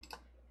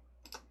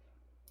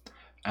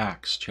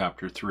Acts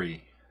chapter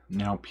 3.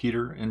 Now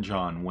Peter and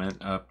John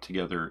went up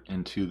together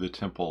into the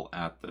temple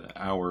at the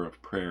hour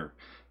of prayer,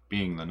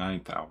 being the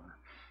ninth hour.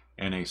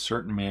 And a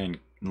certain man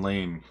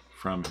lame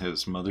from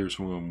his mother's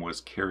womb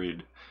was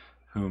carried,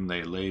 whom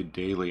they laid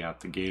daily at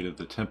the gate of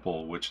the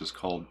temple, which is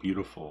called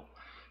Beautiful,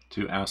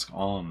 to ask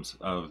alms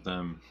of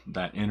them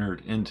that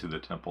entered into the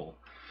temple,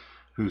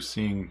 who,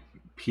 seeing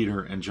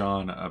Peter and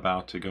John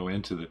about to go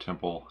into the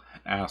temple,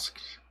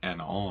 asked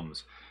an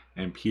alms.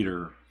 And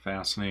Peter,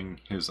 fastening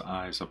his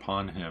eyes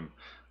upon him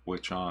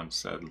with John,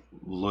 said,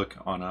 Look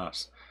on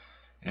us.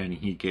 And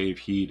he gave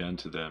heed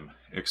unto them,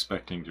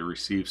 expecting to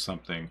receive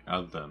something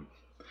of them.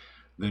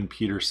 Then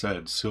Peter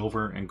said,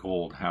 Silver and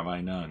gold have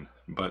I none,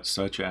 but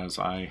such as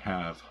I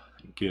have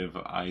give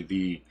I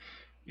thee.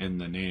 In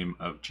the name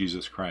of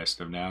Jesus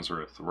Christ of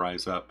Nazareth,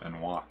 rise up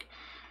and walk.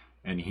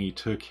 And he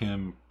took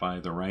him by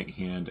the right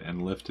hand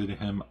and lifted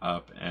him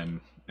up, and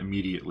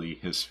immediately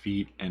his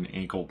feet and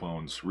ankle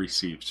bones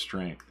received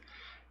strength.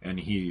 And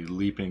he,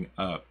 leaping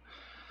up,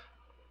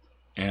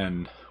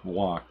 and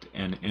walked,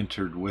 and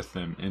entered with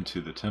them into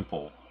the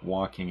temple,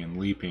 walking and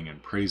leaping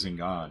and praising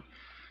God.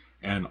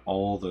 And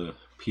all the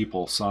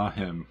people saw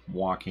him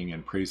walking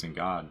and praising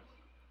God.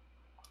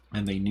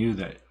 And they knew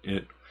that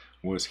it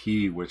was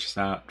he which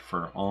sat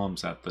for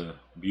alms at the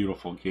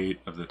beautiful gate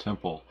of the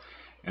temple.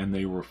 And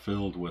they were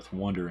filled with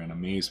wonder and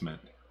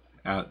amazement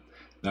at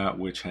that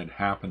which had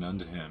happened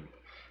unto him.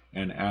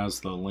 And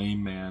as the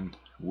lame man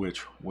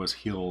which was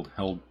healed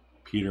held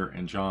Peter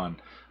and John,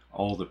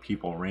 all the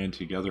people ran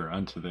together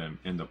unto them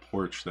in the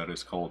porch that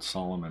is called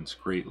Solomon's,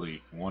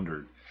 greatly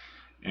wondered.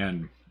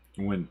 And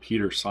when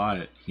Peter saw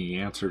it, he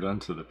answered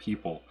unto the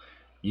people,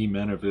 Ye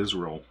men of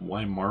Israel,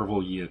 why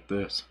marvel ye at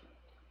this?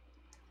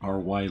 Or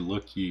why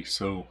look ye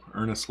so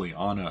earnestly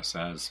on us,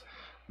 as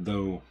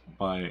though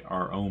by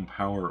our own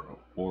power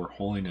or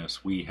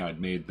holiness we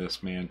had made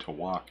this man to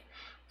walk?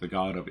 The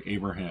God of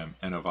Abraham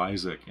and of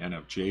Isaac and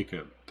of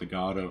Jacob, the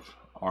God of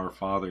our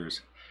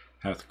fathers,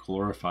 hath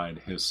glorified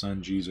his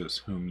Son Jesus,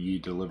 whom ye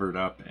delivered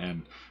up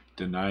and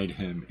denied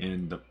him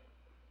in the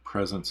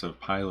presence of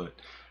Pilate,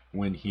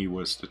 when he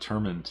was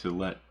determined to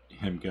let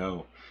him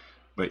go.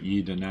 But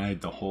ye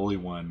denied the Holy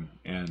One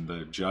and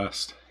the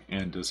just,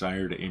 and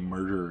desired a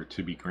murderer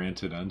to be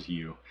granted unto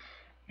you,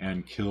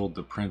 and killed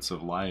the Prince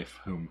of Life,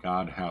 whom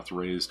God hath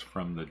raised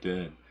from the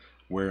dead,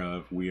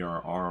 whereof we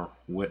are all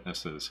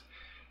witnesses.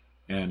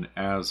 And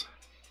as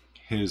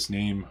his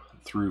name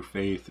through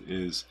faith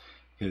is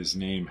his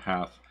name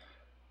hath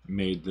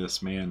made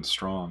this man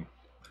strong,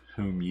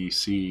 whom ye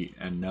see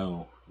and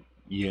know,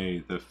 yea,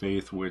 the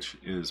faith which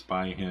is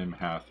by him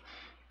hath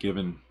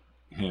given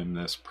him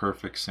this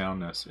perfect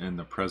soundness in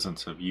the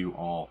presence of you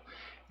all.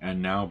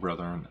 And now,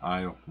 brethren,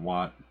 I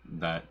wot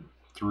that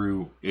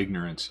through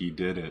ignorance ye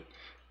did it,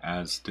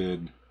 as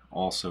did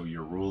also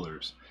your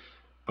rulers.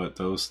 But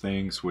those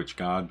things which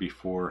God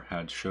before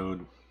had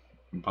showed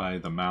by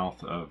the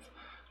mouth of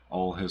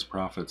all his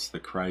prophets, the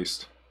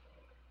Christ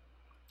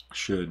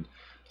should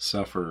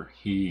suffer,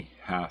 he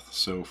hath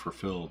so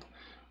fulfilled.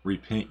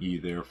 Repent ye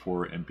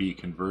therefore, and be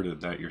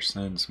converted, that your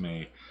sins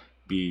may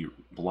be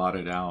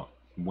blotted out,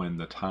 when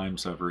the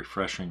times of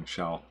refreshing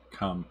shall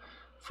come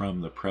from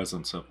the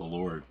presence of the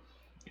Lord.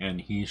 And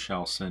he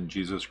shall send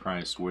Jesus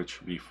Christ,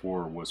 which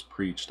before was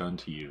preached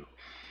unto you,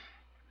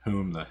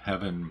 whom the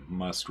heaven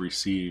must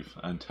receive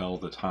until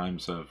the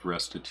times of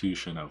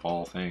restitution of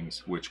all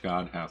things, which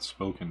God hath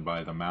spoken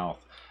by the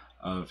mouth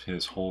of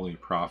his holy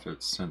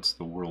prophets since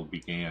the world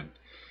began.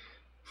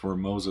 For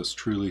Moses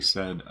truly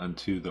said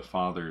unto the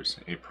fathers,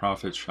 A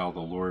prophet shall the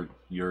Lord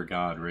your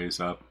God raise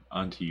up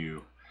unto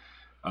you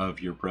of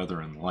your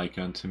brethren, like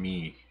unto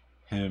me.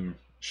 Him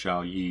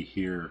shall ye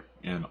hear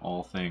in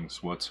all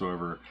things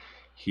whatsoever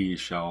he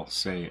shall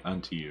say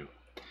unto you.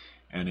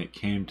 And it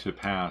came to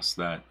pass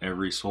that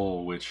every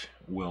soul which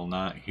will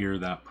not hear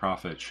that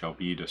prophet shall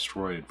be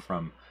destroyed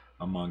from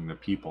among the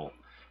people.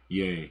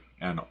 Yea,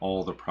 and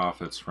all the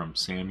prophets from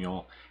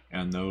Samuel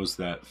and those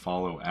that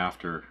follow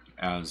after,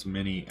 as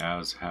many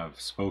as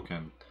have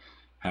spoken,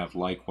 have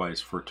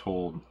likewise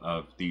foretold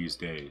of these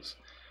days.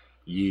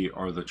 Ye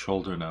are the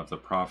children of the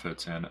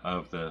prophets, and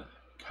of the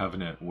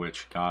covenant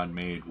which God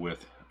made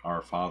with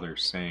our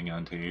fathers, saying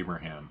unto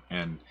Abraham,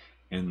 And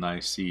in thy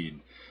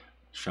seed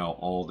shall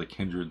all the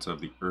kindreds of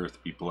the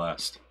earth be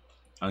blessed.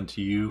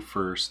 Unto you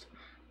first,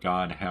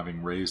 God,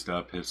 having raised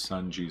up his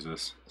Son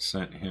Jesus,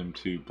 sent him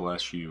to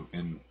bless you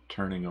in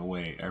turning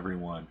away every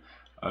one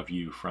of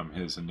you from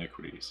his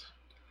iniquities.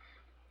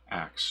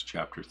 Acts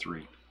chapter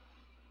 3.